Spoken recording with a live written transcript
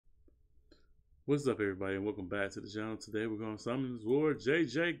What's up, everybody, and welcome back to the channel. Today we're going to summon War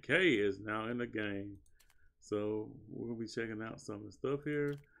JJk is now in the game. So we're going to be checking out some of the stuff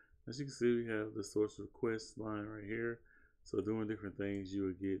here. As you can see, we have the source request line right here. So doing different things, you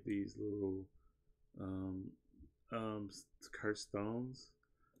would get these little um, curse stones.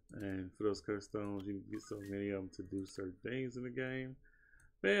 And for those curse stones, you can get so many of them to do certain things in the game.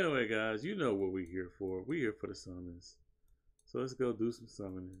 But anyway, guys, you know what we're here for. We're here for the summons. So let's go do some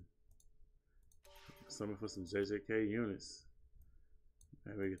summoning. Summon for some JJk units.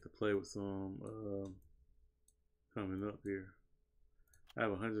 And we get to play with some coming up here. I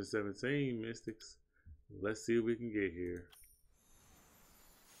have 117 mystics. Let's see what we can get here.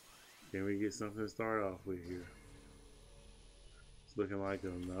 Can we get something to start off with here? It's looking like a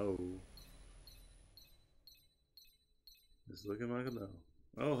no. It's looking like a no.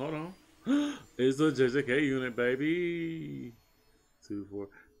 Oh, hold on. It's a JJk unit, baby. 2, 4.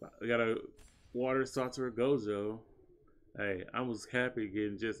 I got a water sorcerer Gojo. Hey, I was happy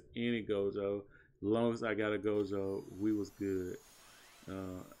getting just any Gojo. As long as I got a Gojo, we was good.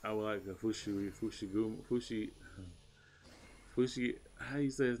 I would like a Fushi, how you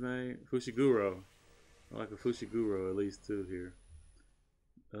say his name? Fushiguro. I like a Fushiguro at least two here.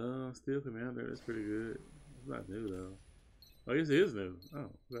 Steel Commander, that's pretty good. It's not new though. Oh, yes, it is new.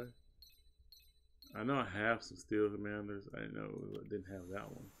 Oh, okay. I know I have some Steel Commanders. I didn't know I didn't have that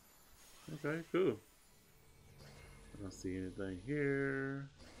one. Okay, cool. I don't see anything here.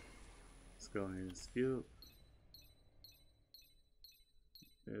 Let's go ahead and skip.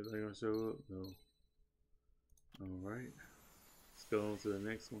 Anything gonna show up? No. Alright. Let's go on to the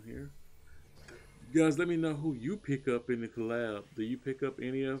next one here. Guys, let me know who you pick up in the collab. Do you pick up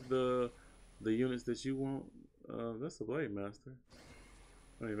any of the units that you want? That's a Blade Master.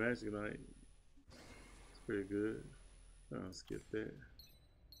 I mean, Magic Knight. It's pretty good. I'll skip that.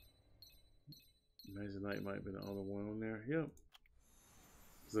 Magic Knight might be the only one on there. Yep.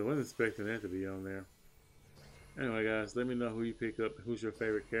 So I wasn't expecting that to be on there. Anyway, guys, let me know who you pick up. Who's your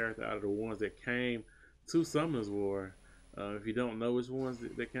favorite character out of the ones that came to Summoners War? If you don't know which ones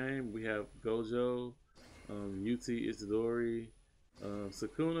that came, we have Gojo, UT Itadori,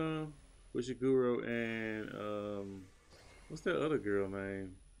 Sukuna, Ushiguro, and what's that other girl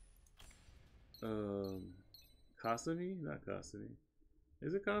name? Kasumi? Not Kasumi.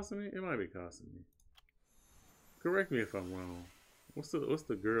 Is it Kasumi? It might be Kasumi. Correct me if I'm wrong. What's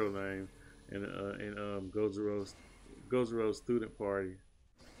the girl name in Gojo's student party?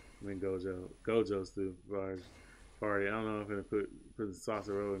 I mean Gojo's student party. I don't know if I'm gonna put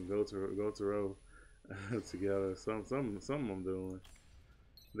Sasoro and Gotaro together. Some I'm doing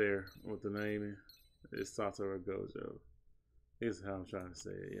there with the naming. It's Sasoro Gojo. Is how I'm trying to say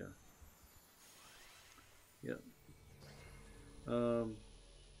it. Yeah. Yep.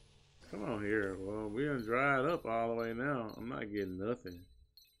 Come on here. Well, we done dried up all the way now. I'm not getting nothing.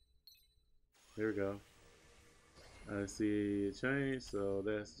 There we go. I see a change, so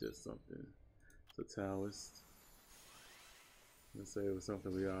that's just something. It's a Taoist. Let's say it was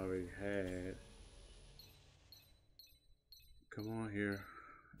something we already had. Come on here.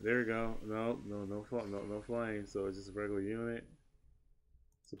 There we go. No flame. So it's just a regular unit.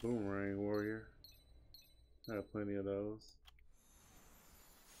 It's a boomerang warrior. I have plenty of those.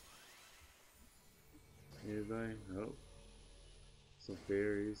 Anything? Nope. Some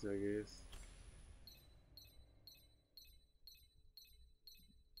fairies, I guess.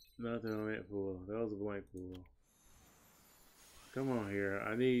 Nothing on that pool. That was a blank pool. Come on here.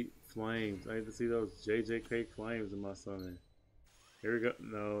 I need flames. I need to see those JJk flames in my summon. Here we go.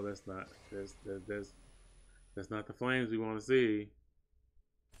 No, that's not. That's not the flames we want to see.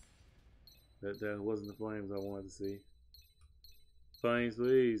 That wasn't the flames I wanted to see. Flames,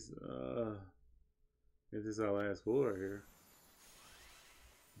 please. This is our last floor here.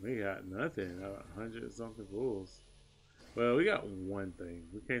 We got nothing. 100 something pools. Well, we got one thing.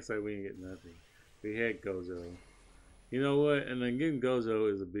 We can't say we didn't get nothing. We had Gojo. You know what? And then getting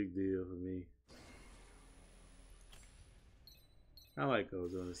Gojo is a big deal for me. I like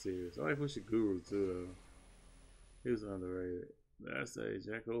Gojo in the series. I like Fushiguro too, though. He was underrated. That's a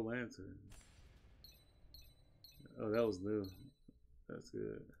Jack-o'-lantern. Oh, that was new. That's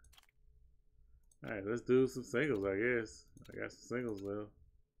good. Alright, let's do some singles, I guess. I got some singles left.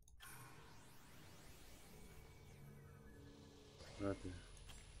 Nothing.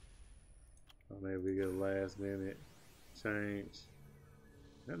 Oh, maybe we get a last minute change.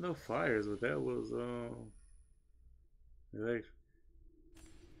 Got no fires, but that was electric.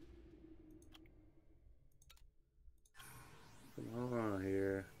 Come on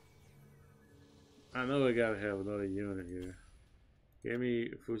here. I know we gotta have another unit here. Give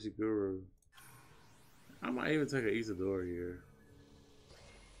me Fushiguro. I might even take an Isidore here.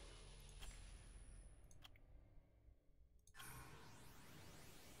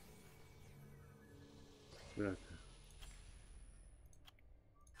 Okay.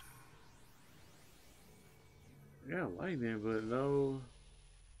 Yeah, lightning, but no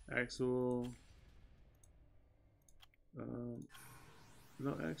actual, um,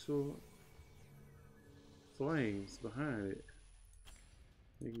 no actual flames behind it.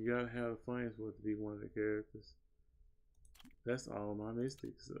 You gotta have flames for it to be one of the characters. That's all my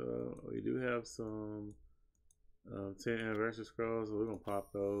mystics. We do have some 10 anniversary scrolls, so we're gonna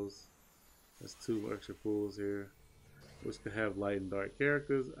pop those. That's 2 extra pools here, which could have light and dark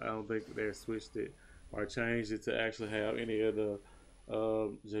characters. I don't think they switched it or changed it to actually have any of the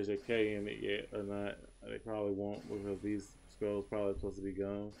JJK in it yet or not. They probably won't because these scrolls probably supposed to be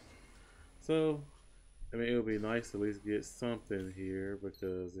gone. So, I mean, it would be nice to at least get something here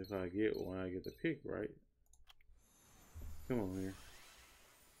because if I get one, I get to pick, right? Come on here.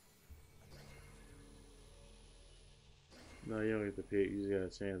 No, you don't get to pick. You just got a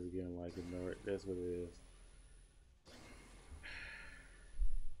chance of getting like a nerd. That's what it is.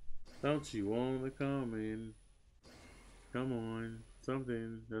 Don't you want to come in? Come on.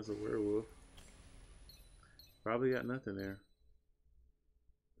 Something. That's a werewolf. Probably got nothing there.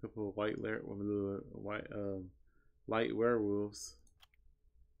 Couple of white light werewolves.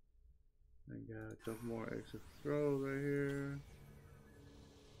 I got a couple more extra scrolls right here.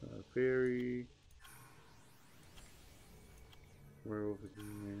 Fairy. Werewolf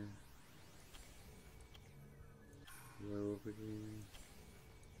again. Werewolf again.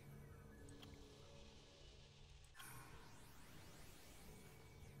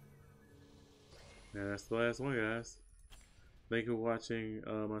 And that's the last one, guys. Thank you for watching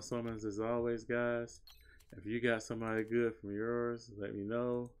my summons as always, guys. If you got somebody good from yours, let me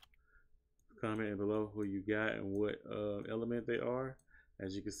know. Comment below who you got and what element they are.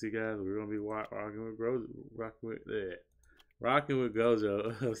 As you can see, guys, we're gonna be rocking with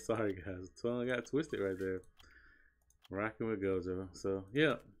Gojo. Sorry, guys, tongue got twisted right there. Rocking with Gojo. So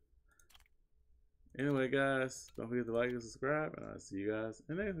yeah. Anyway, guys, don't forget to like and subscribe, and I'll see you guys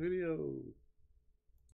in the next video.